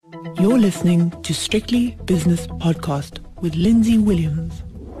You're listening to Strictly Business Podcast with Lindsay Williams.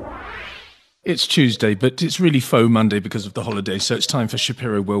 It's Tuesday, but it's really faux Monday because of the holiday, so it's time for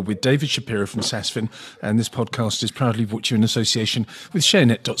Shapiro World with David Shapiro from SASFin, and this podcast is proudly brought to you in association with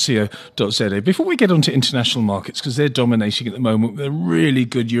sharenet.co.za. Before we get on to international markets, because they're dominating at the moment with a really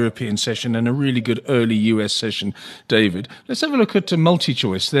good European session and a really good early US session, David, let's have a look at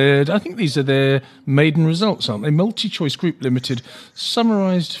MultiChoice. I think these are their maiden results, aren't they? MultiChoice Group Limited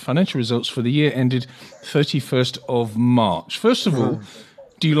summarised financial results for the year ended 31st of March. First of all,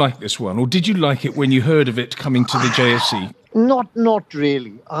 do you like this one, or did you like it when you heard of it coming to the JSE? Not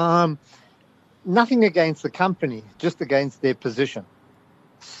really. Nothing against the company, just against their position.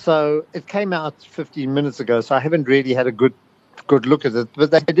 So it came out 15 minutes ago, so I haven't really had a good look at it. But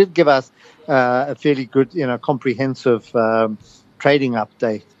they did give us a fairly good, comprehensive trading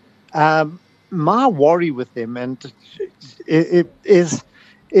update. My worry with them, and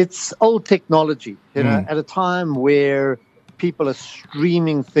it's old technology. At a time where people are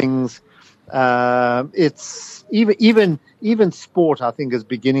streaming things. It's even sport, I think, is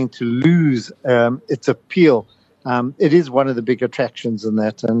beginning to lose its appeal. It is one of the big attractions in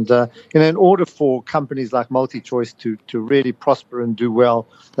that. And in order for companies like MultiChoice to really prosper and do well,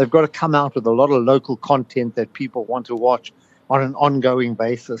 they've got to come out with a lot of local content that people want to watch on an ongoing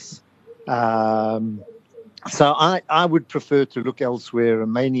basis. So I would prefer to look elsewhere,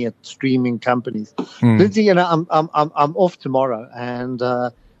 mainly at streaming companies. Lindsay, I'm off tomorrow, and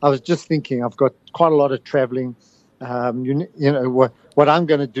I was just thinking I've got quite a lot of traveling. What I'm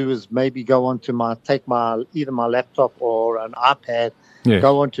going to do is maybe go on to either my laptop or an iPad,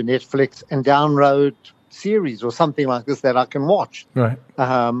 go onto Netflix and download series or something like this that I can watch. Right.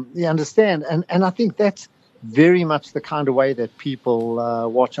 You understand? And I think that's very much the kind of way that people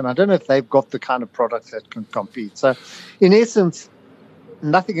watch. And I don't know if they've got the kind of products that can compete. So in essence,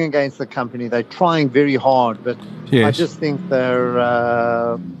 nothing against the company. They're trying very hard, but I just think they're,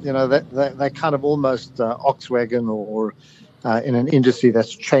 they're kind of almost Volkswagen or in an industry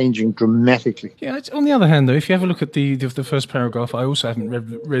that's changing dramatically. Yeah, on the other hand, though, if you have a look at the first paragraph, I also haven't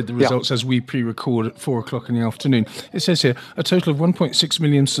read the results as we pre-record at 4 o'clock in the afternoon. It says here, a total of 1.6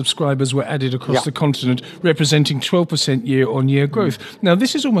 million subscribers were added across the continent, representing 12% year-on-year growth. Now,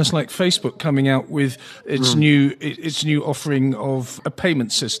 this is almost like Facebook coming out with its new offering of a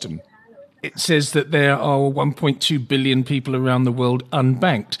payment system. It says that there are 1.2 billion people around the world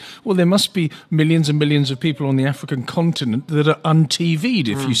unbanked. Well, there must be millions and millions of people on the African continent that are un-TV'd,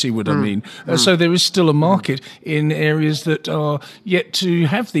 if you see what I mean. So there is still a market in areas that are yet to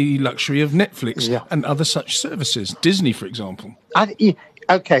have the luxury of Netflix and other such services. Disney, for example.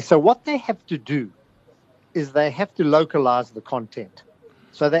 Okay, so what they have to do is they have to localize the content.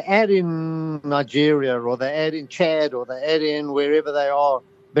 So they add in Nigeria, or they add in Chad, or they add in wherever they are,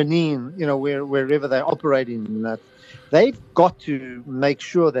 Benin, wherever they're operating, they've got to make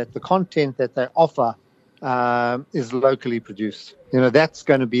sure that the content that they offer is locally produced. That's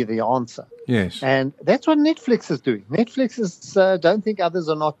going to be the answer. Yes. And that's what Netflix is doing. Netflix is, don't think others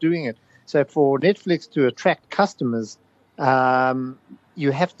are not doing it. So for Netflix to attract customers,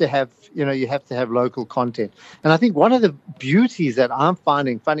 you have to have local content. And I think one of the beauties that I'm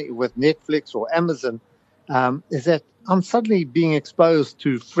finding funny with Netflix or Amazon is that I'm suddenly being exposed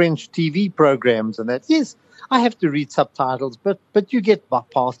to French TV programs, and that, yes, I have to read subtitles, but you get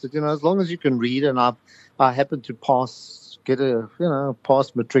past it, as long as you can read. And I happen to pass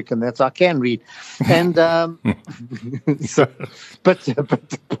matric, and that's I can read. And but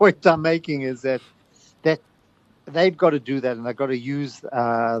the point I'm making is that they've got to do that, and they've got to use they've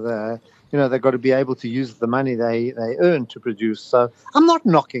got to be able to use the money they earn to produce. So I'm not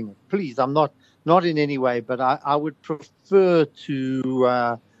knocking it, please. I'm not in any way, but I would prefer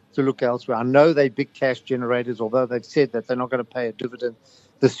to look elsewhere. I know they're big cash generators, although they've said that they're not going to pay a dividend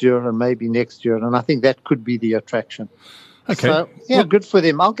this year and maybe next year, and I think that could be the attraction. Okay. So, good for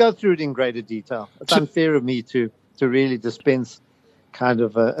them. I'll go through it in greater detail. It's unfair of me to really dispense kind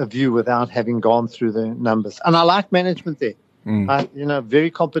of a view without having gone through the numbers. And I like management there.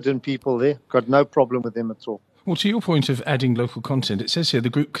 Very competent people there. Got no problem with them at all. Well, to your point of adding local content, it says here the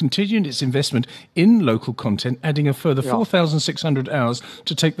group continued its investment in local content, adding a further 4,600 hours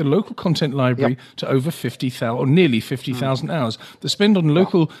to take the local content library to over 50,000 or nearly 50,000 hours. The spend on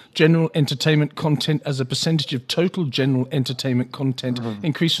local general entertainment content as a percentage of total general entertainment content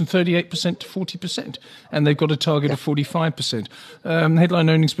increased from 38% to 40%, and they've got a target of 45%. Headline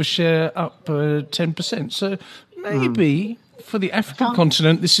earnings per share up 10%. So maybe for the African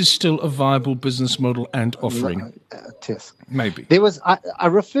continent, this is still a viable business model and offering. Yes. Maybe. There was. I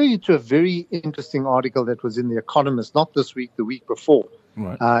refer you to a very interesting article that was in The Economist, not this week, the week before,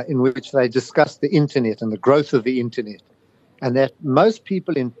 right. in which they discuss the internet and the growth of the internet, and that most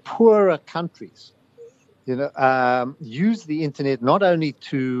people in poorer countries, use the internet not only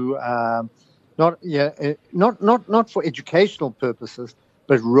to not for educational purposes,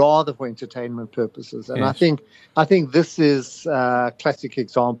 but rather for entertainment purposes. And Yes. I think this is a classic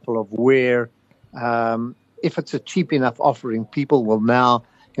example of where, if it's a cheap enough offering, people will now,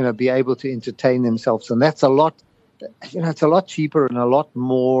 be able to entertain themselves, and that's a lot. It's a lot cheaper and a lot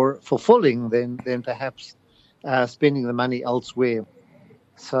more fulfilling than perhaps spending the money elsewhere.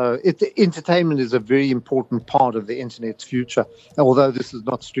 So entertainment is a very important part of the internet's future, although this is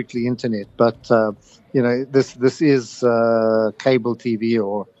not strictly internet, but this is cable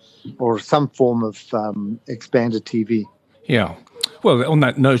TV or some form of expanded TV. Yeah. Well, on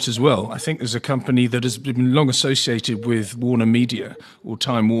that note as well, I think there's a company that has been long associated with Warner Media, or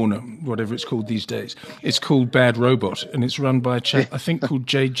Time Warner, whatever it's called these days. It's called Bad Robot, and it's run by a chap, I think, called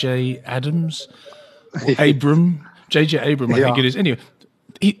J.J. Adams, or Abram. J.J. Abram, I think it is. Anyway,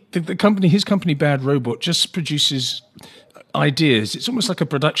 his company, Bad Robot, just produces ideas. It's almost like a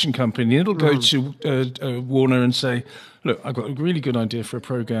production company. It'll go to Warner and say, look, I've got a really good idea for a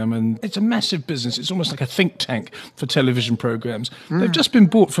program, and it's a massive business. It's almost like a think tank for television programs. They've just been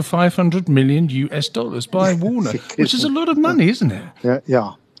bought for $500 million by Warner, which is a lot of money, isn't it?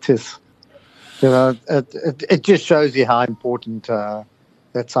 Yeah, it is. It just shows you how important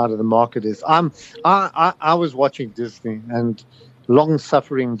that side of the market is. I was watching Disney, and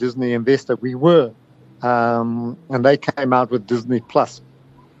long-suffering Disney investor we were, and they came out with Disney Plus,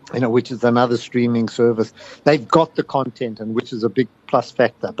 which is another streaming service. They've got the content, and which is a big plus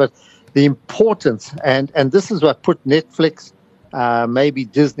factor. But the importance, and this is what put Netflix, maybe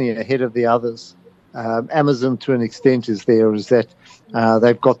Disney ahead of the others. Amazon, to an extent, is that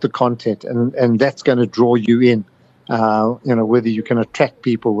they've got the content, and that's going to draw you in. Whether you can attract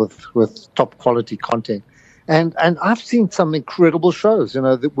people with top quality content. And I've seen some incredible shows,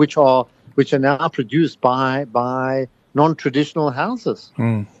 which are now produced by non-traditional houses.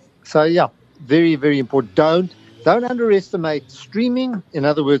 So yeah, very, very important. Don't underestimate streaming. In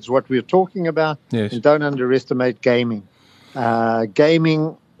other words, what we're talking about. Yes. And don't underestimate gaming.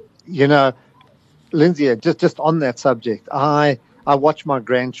 Gaming, Lindsay, just on that subject, I watch my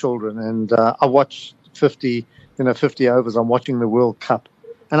grandchildren, and I watch 50 overs. I'm watching the World Cup.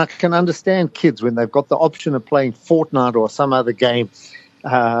 And I can understand kids when they've got the option of playing Fortnite or some other game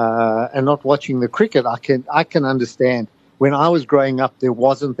and not watching the cricket. I can understand. When I was growing up, there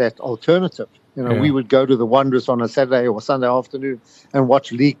wasn't that alternative. We would go to the Wanderers on a Saturday or Sunday afternoon and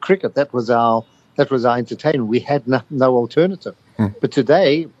watch league cricket. That was our entertainment. We had no alternative. But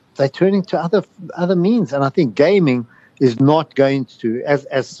today they're turning to other means, and I think gaming is not going to, as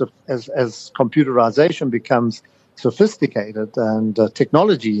computerization becomes sophisticated and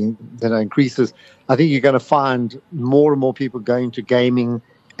technology that increases, I think you're going to find more and more people going to gaming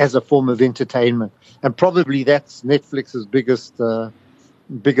as a form of entertainment, and probably that's Netflix's biggest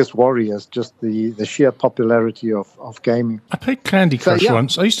worry, is just the sheer popularity of gaming. I played Candy Crush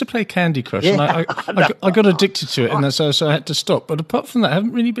once. I used to play Candy Crush, and I got addicted to it, and so I had to stop. But apart from that, I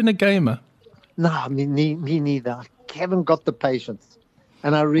haven't really been a gamer. No, me neither. I haven't got the patience,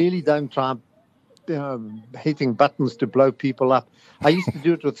 and I really don't try hitting buttons to blow people up. I used to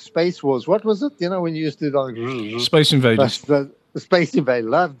do it with Space Wars. What was it? When you used to do Space Invaders. The Space Invaders,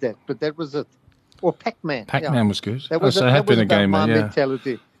 loved that, but that was it. Or Pac-Man. Pac-Man was good. That was I have been a gamer. My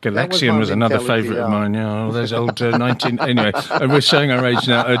mentality. Galaxian was another favourite of mine. Those old 19... Anyway, we're showing our age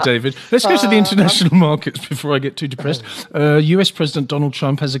now, David. Let's go to the international markets before I get too depressed. US President Donald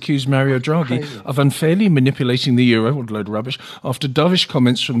Trump has accused Mario Draghi of unfairly manipulating the euro, what a load of rubbish, after dovish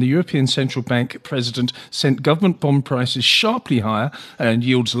comments from the European Central Bank president sent government bond prices sharply higher and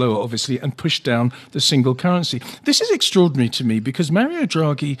yields lower, obviously, and pushed down the single currency. This is extraordinary to me because Mario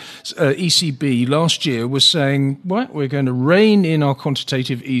Draghi's ECB last year was saying, we're going to rein in our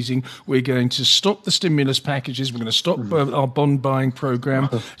quantitative easing. We're going to stop the stimulus packages. We're going to stop our bond buying program,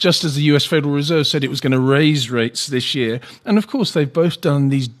 just as the US Federal Reserve said it was going to raise rates this year. And of course, they've both done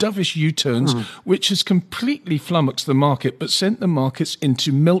these dovish U-turns, which has completely flummoxed the market, but sent the markets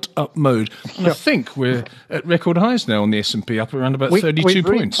into melt-up mode. And I think we're at record highs now on the S&P, up around about 32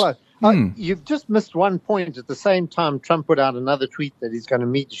 points. Close. You've just missed one point. At the same time, Trump put out another tweet that he's going to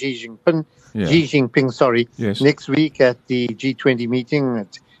meet Xi Jinping, next week at the G20 meeting.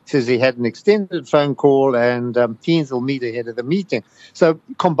 It says he had an extended phone call, and teams will meet ahead of the meeting. So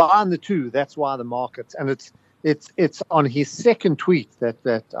combine the two. That's why the markets, and it's it's on his second tweet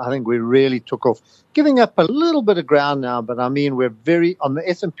that I think we really took off, giving up a little bit of ground now. But I mean, we're very on the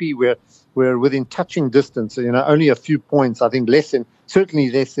S&P. We're within touching distance. Only a few points. I think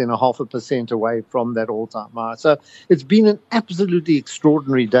certainly less than 0.5% away from that all-time high. So it's been an absolutely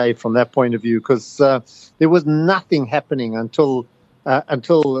extraordinary day from that point of view, because there was nothing happening until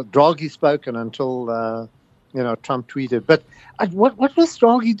Draghi spoke and until Trump tweeted. But what does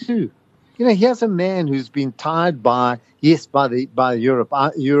Draghi do? Here's a man who's been tied by Europe,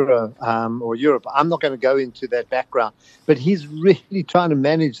 or Europe. I'm not going to go into that background, but he's really trying to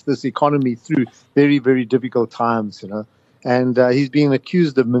manage this economy through very, very difficult times, And he's being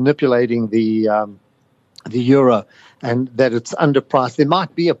accused of manipulating the euro, and that it's underpriced. There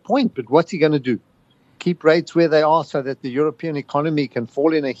might be a point, but what's he going to do? Keep rates where they are so that the European economy can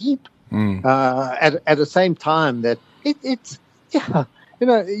fall in a heap? At the same time that it's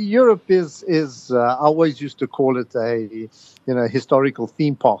Europe is I always used to call it a historical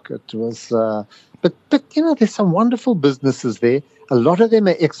theme park. It was but there's some wonderful businesses there. A lot of them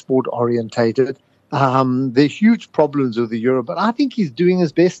are export orientated. There's huge problems with the euro, but I think he's doing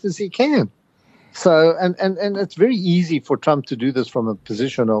as best as he can. So and it's very easy for Trump to do this from a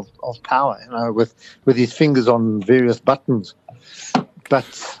position of power, with his fingers on various buttons.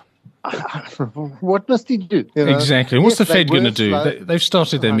 But what must he do? Exactly. What's the Fed going to do? They've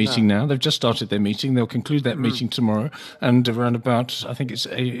started their meeting now. They've just started their meeting. They'll conclude that meeting tomorrow, and around about, I think it's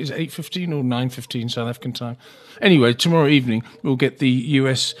 8:15 or 9:15 South African time. Anyway, tomorrow evening we'll get the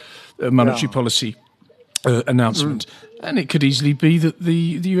U.S. monetary policy announcement. And it could easily be that the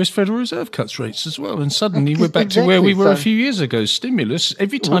U.S. Federal Reserve cuts rates as well. And suddenly we're back to where we were a few years ago. Stimulus,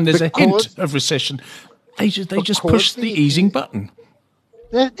 every time there's a hint of recession, they just push the easing button.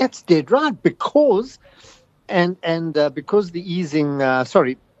 That's dead right. Because the easing,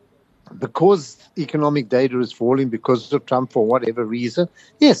 because economic data is falling because of Trump for whatever reason,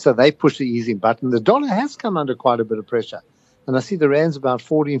 so they push the easing button. The dollar has come under quite a bit of pressure. And I see the rand's about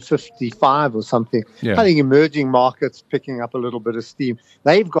 14.55 or something. Yeah. I think emerging markets picking up a little bit of steam.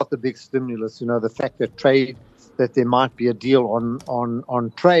 They've got the big stimulus. The fact that there might be a deal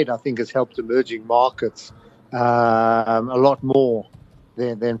on trade, I think has helped emerging markets a lot more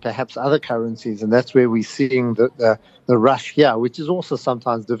than perhaps other currencies. And that's where we're seeing the rush here, which is also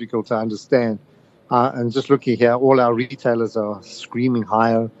sometimes difficult to understand. And just looking here, all our retailers are screaming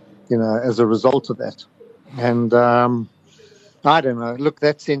higher, as a result of that. And I don't know. Look,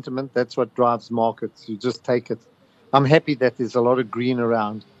 that sentiment, that's what drives markets. You just take it. I'm happy that there's a lot of green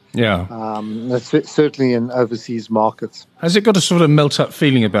around. Yeah. Certainly in overseas markets. Has it got a sort of melt-up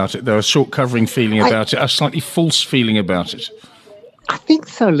feeling about it, though, a short covering feeling about it, a slightly false feeling about it? I think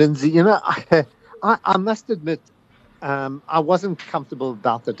so, Lindsay. I must admit, I wasn't comfortable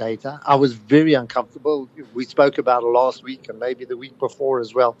about the data. I was very uncomfortable. We spoke about it last week and maybe the week before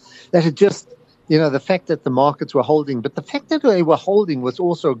as well. That it just... the fact that the markets were holding, but the fact that they were holding was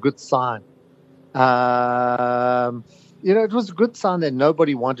also a good sign. It was a good sign that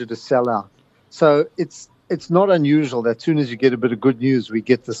nobody wanted to sell out. So it's not unusual that as soon as you get a bit of good news, we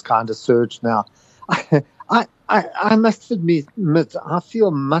get this kind of surge now. I must admit, I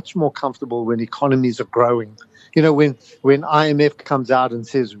feel much more comfortable when economies are growing. When IMF comes out and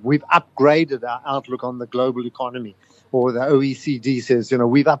says, we've upgraded our outlook on the global economy, or the OECD says,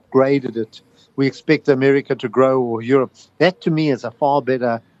 we've upgraded it. We expect America to grow, or Europe. That, to me, is a far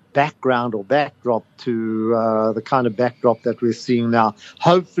better background or backdrop to the kind of backdrop that we're seeing now.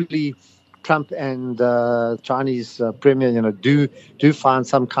 Hopefully, Trump and Chinese premier, do find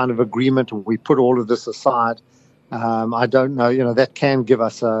some kind of agreement, and we put all of this aside. I don't know. That can give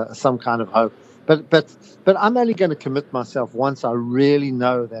us some kind of hope. But I'm only going to commit myself once I really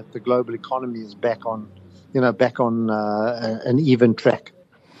know that the global economy is back on an even track.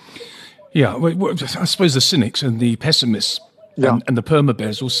 Yeah, well, I suppose the cynics and the pessimists and the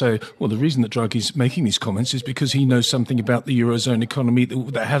perma-bears will say, well, the reason that Draghi's making these comments is because he knows something about the Eurozone economy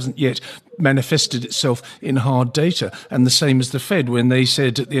that hasn't yet manifested itself in hard data. And the same as the Fed when they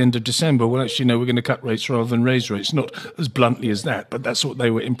said at the end of December, well, actually, no, we're going to cut rates rather than raise rates. Not as bluntly as that, but that's what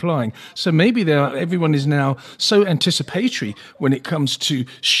they were implying. So maybe everyone is now so anticipatory when it comes to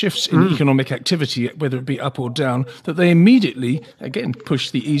shifts in economic activity, whether it be up or down, that they immediately, again,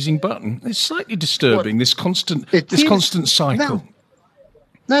 push the easing button. It's slightly disturbing, this constant cycle.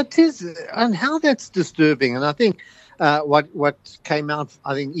 No, it is. And how that's disturbing. And I think what came out,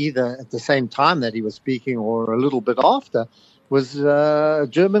 I think, either at the same time that he was speaking or a little bit after, was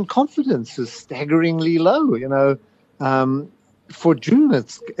German confidence is staggeringly low. For June,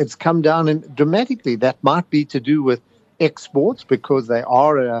 it's come down dramatically. That might be to do with exports because they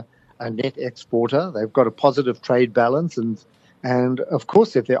are a net exporter. They've got a positive trade balance, and of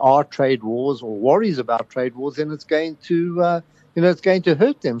course, if there are trade wars or worries about trade wars, then it's going to it's going to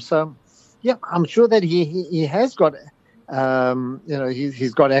hurt them. So, yeah, I'm sure that he has got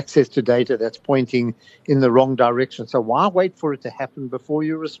he's got access to data that's pointing in the wrong direction. So why wait for it to happen before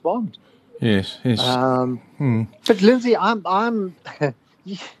you respond? Yes. But Lindsay, I'm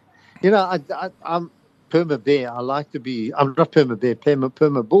perma bear. I like to be. I'm not perma bear,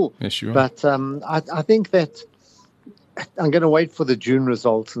 perma bull. Yes, you are. But I think that I'm going to wait for the June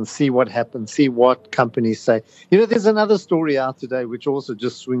results and see what happens, see what companies say. There's another story out today which also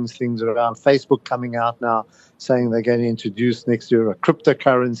just swings things around. Facebook coming out now saying they're going to introduce next year a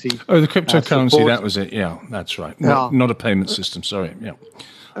cryptocurrency. Oh, the cryptocurrency, that was it. Yeah, that's right. Not a payment system, sorry. Yeah.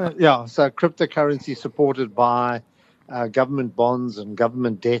 So cryptocurrency supported by government bonds and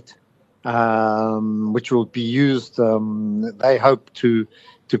government debt, which will be used, they hope, to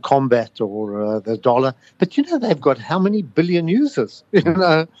combat the dollar. But they've got how many billion users? They've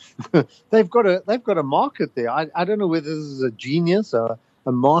got a market there. I don't know whether this is a genius or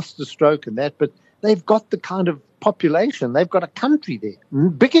a master stroke in that, but they've got the kind of population. They've got a country there,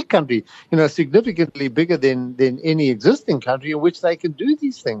 bigger country, significantly bigger than any existing country in which they can do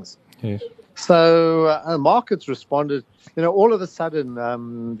these things. Yes. So markets responded. All of a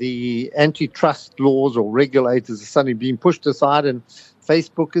sudden, the antitrust laws or regulators are suddenly being pushed aside, and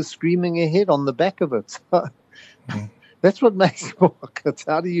Facebook is screaming ahead on the back of it. So that's what makes markets.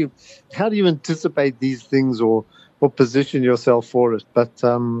 How do you anticipate these things or position yourself for it? But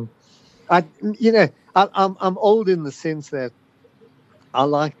I'm old in the sense that I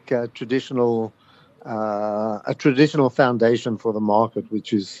like a traditional foundation for the market,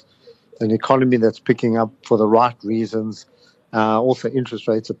 which is an economy that's picking up for the right reasons. Also, interest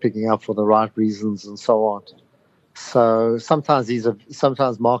rates are picking up for the right reasons, and so on. So sometimes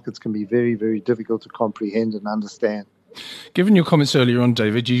markets can be very, very difficult to comprehend and understand. Given your comments earlier on,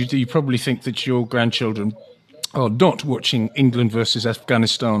 David, you probably think that your grandchildren are not watching England versus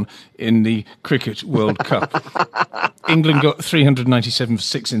Afghanistan in the Cricket World Cup. England got 397 for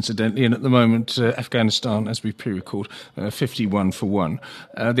 6, incidentally, and at the moment, Afghanistan, as we pre-record, 51 for 1.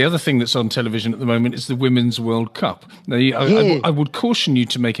 The other thing that's on television at the moment is the Women's World Cup. Now, I would caution you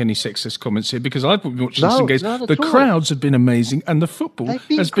to make any sexist comments here, because I've been watching some games. The crowds have been amazing, and the football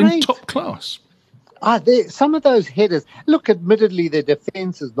has been top class. Some of those headers, look, admittedly, their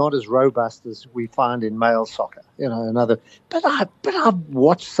defense is not as robust as we find in male soccer, but I've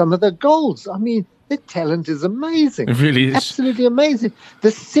watched some of the goals. I mean, the talent is amazing. It really is. Absolutely amazing.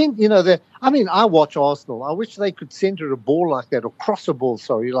 I watch Arsenal. I wish they could center a ball like that, or cross a ball,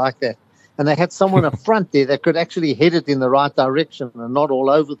 like that. And they had someone up front there that could actually head it in the right direction and not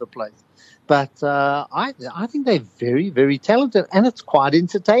all over the place. But I think they're very, very talented, and it's quite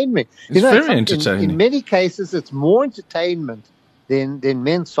entertaining. It's very entertaining. In many cases, it's more entertainment than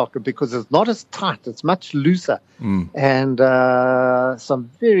men's soccer, because it's not as tight. It's much looser. And some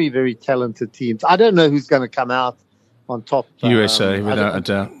very, very talented teams. I don't know who's going to come out on top. USA, without a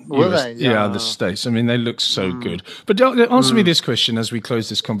doubt. Yeah, the States. I mean, they look so good. But answer me this question as we close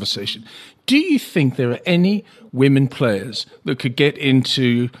this conversation. Do you think there are any women players that could get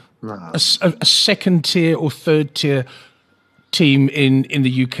into a second tier or third tier team in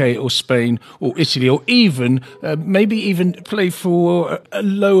the UK or Spain or Italy, or even maybe even play for a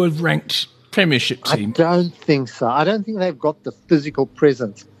lower ranked Premiership team? I don't think so. I don't think they've got the physical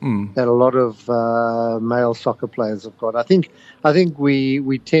presence that a lot of male soccer players have got. I think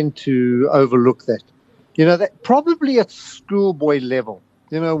we tend to overlook that. That probably at schoolboy level.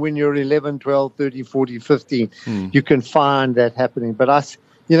 When you're 11, 12, 13, 14, 15, you can find that happening. But that's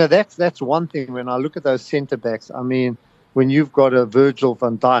one thing. When I look at those centre backs, I mean, when you've got a Virgil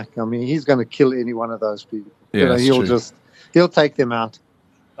van Dijk, I mean, he's going to kill any one of those people. Yeah, he'll take them out.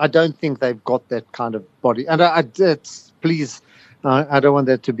 I don't think they've got that kind of body. And I don't want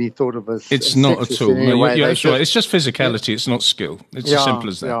that to be thought of as it's not at all. That's right. It's just physicality. It's not skill. It's as simple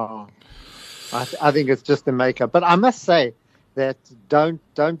as that. Yeah. I think it's just the makeup. But I must say that don't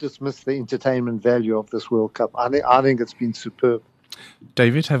dismiss the entertainment value of this World Cup. I think it's been superb.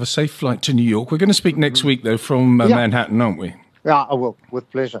 David, have a safe flight to New York. We're going to speak next week, though, from Manhattan, aren't we? Yeah, I will, with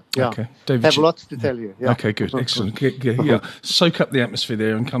pleasure. Yeah. Okay. David, have lots to tell you. Yeah. Okay, good. Excellent. Soak up the atmosphere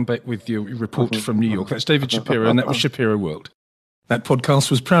there and come back with your report from New York. That's David Shapiro, and that was Shapiro World. That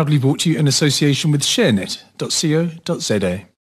podcast was proudly brought to you in association with ShareNet.co.za.